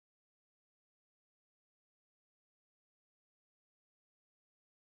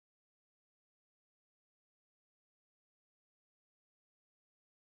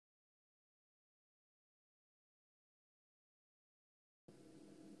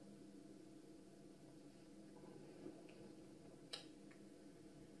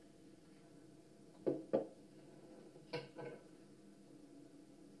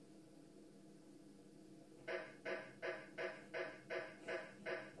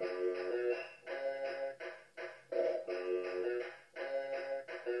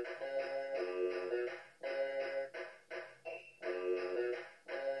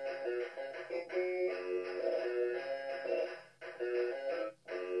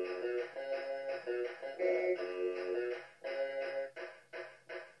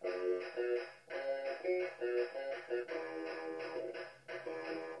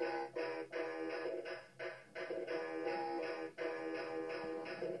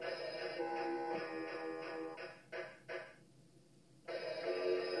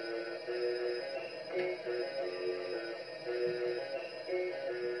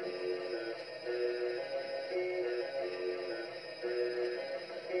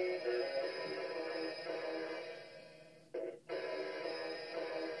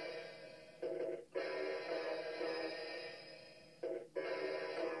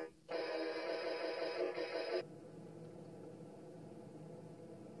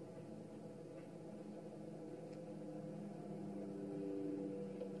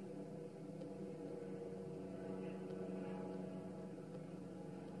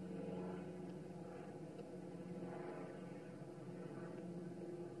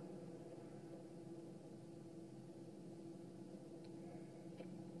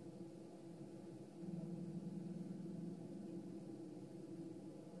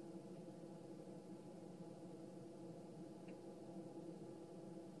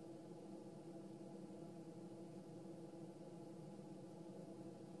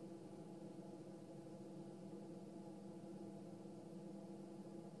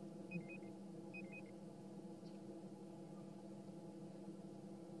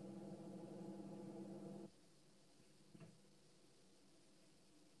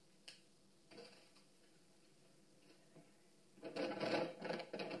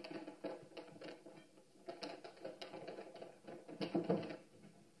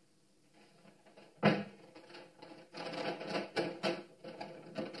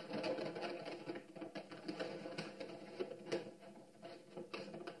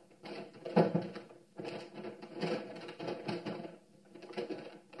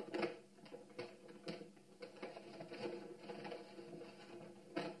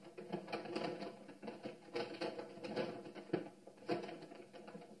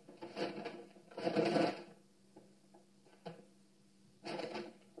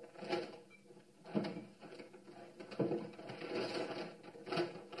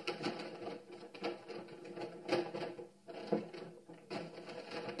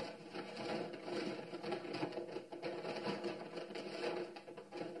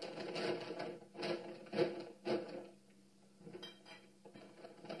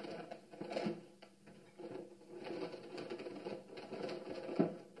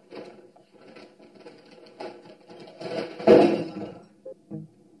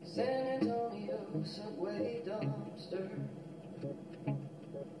coaster.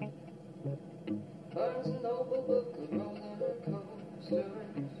 Barnes and Noble book of roller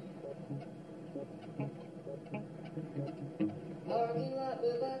coasters. Parking lot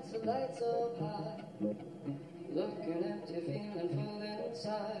with lots of lights up high. Looking empty, feeling full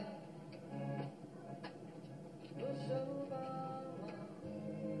inside. Push Obama.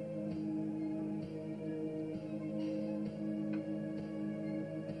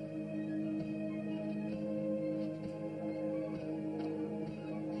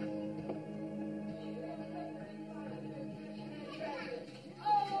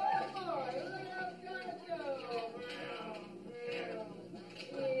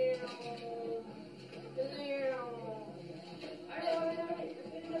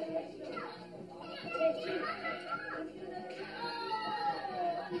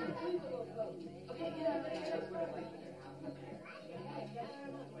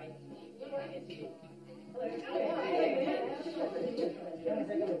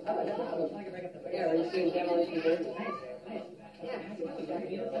 Yeah, are you seeing Demolition Derby?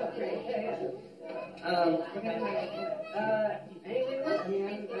 Anything else? I mean,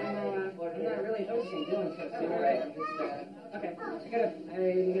 I'm not really hosting doing so soon, right? I'm just, okay. I'm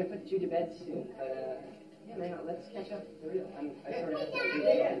gonna put Jude to bed soon, but, yeah, man, let's catch up for real. I sort of have to do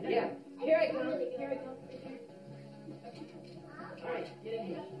that. Yeah. Here I come. Alright, get in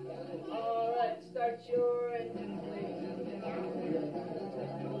here. Alright, start your engine, please.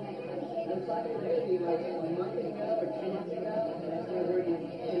 Looks like it maybe like a month ago or 2 months ago.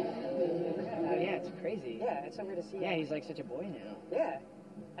 Oh, yeah, it's crazy. Yeah, it's so weird to see. Yeah, he's like such a boy now. Yeah.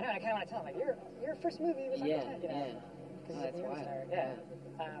 I know, and I kind of want to tell him, like, your first movie was like that, you know? Yeah. Because Oh, that's he's a wild. star. Yeah.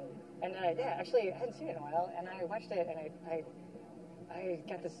 Yeah, actually, I hadn't seen it in a while, and I watched it, and I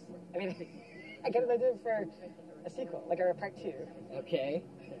got this, I mean, I got an idea for a sequel, like a part 2. Okay.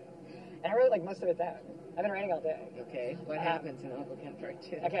 And I wrote, like, most of it down. I've been writing all day. Okay. What happens in Uncle Ken Part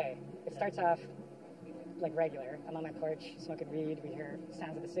 2? Okay, it starts off like regular. I'm on my porch smoking weed. We hear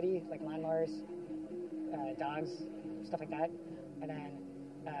sounds of the city, like lawnmowers, dogs, stuff like that. And then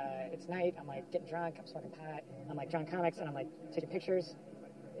it's night. I'm like getting drunk. I'm smoking pot. I'm like drawing comics, and I'm like taking pictures,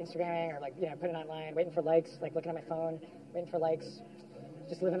 Instagramming, or like putting it online, waiting for likes, like looking at my phone, waiting for likes,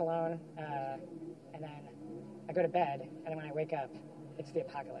 just living alone. And then I go to bed, and then when I wake up, it's the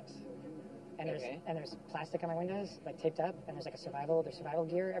apocalypse. And there's plastic on my windows, like taped up, and there's like there's survival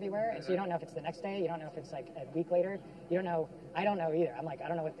gear everywhere, and so you don't know if it's the next day, you don't know if it's like a week later, you don't know, I don't know either. I'm like, I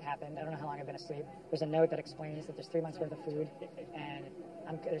don't know what happened, I don't know how long I've been asleep. There's a note that explains that there's 3 months worth of food, and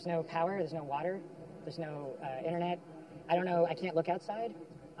there's no power, there's no water, there's no internet. I don't know, I can't look outside.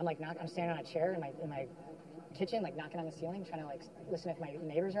 I'm standing on a chair in my kitchen, like knocking on the ceiling, trying to like listen if my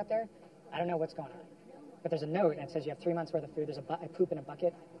neighbors are up there. I don't know what's going on. But there's a note, and it says you have 3 months worth of food. I poop in a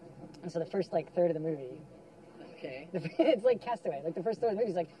bucket. And so the first like third of the movie, it's like Castaway. Like the first third of the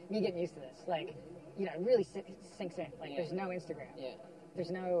movie is like me getting used to this. Like, it really sinks in. Like there's no Instagram. Yeah. There's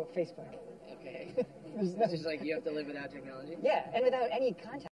no Facebook. Okay. It's just like you have to live without technology? Yeah, and without any contact.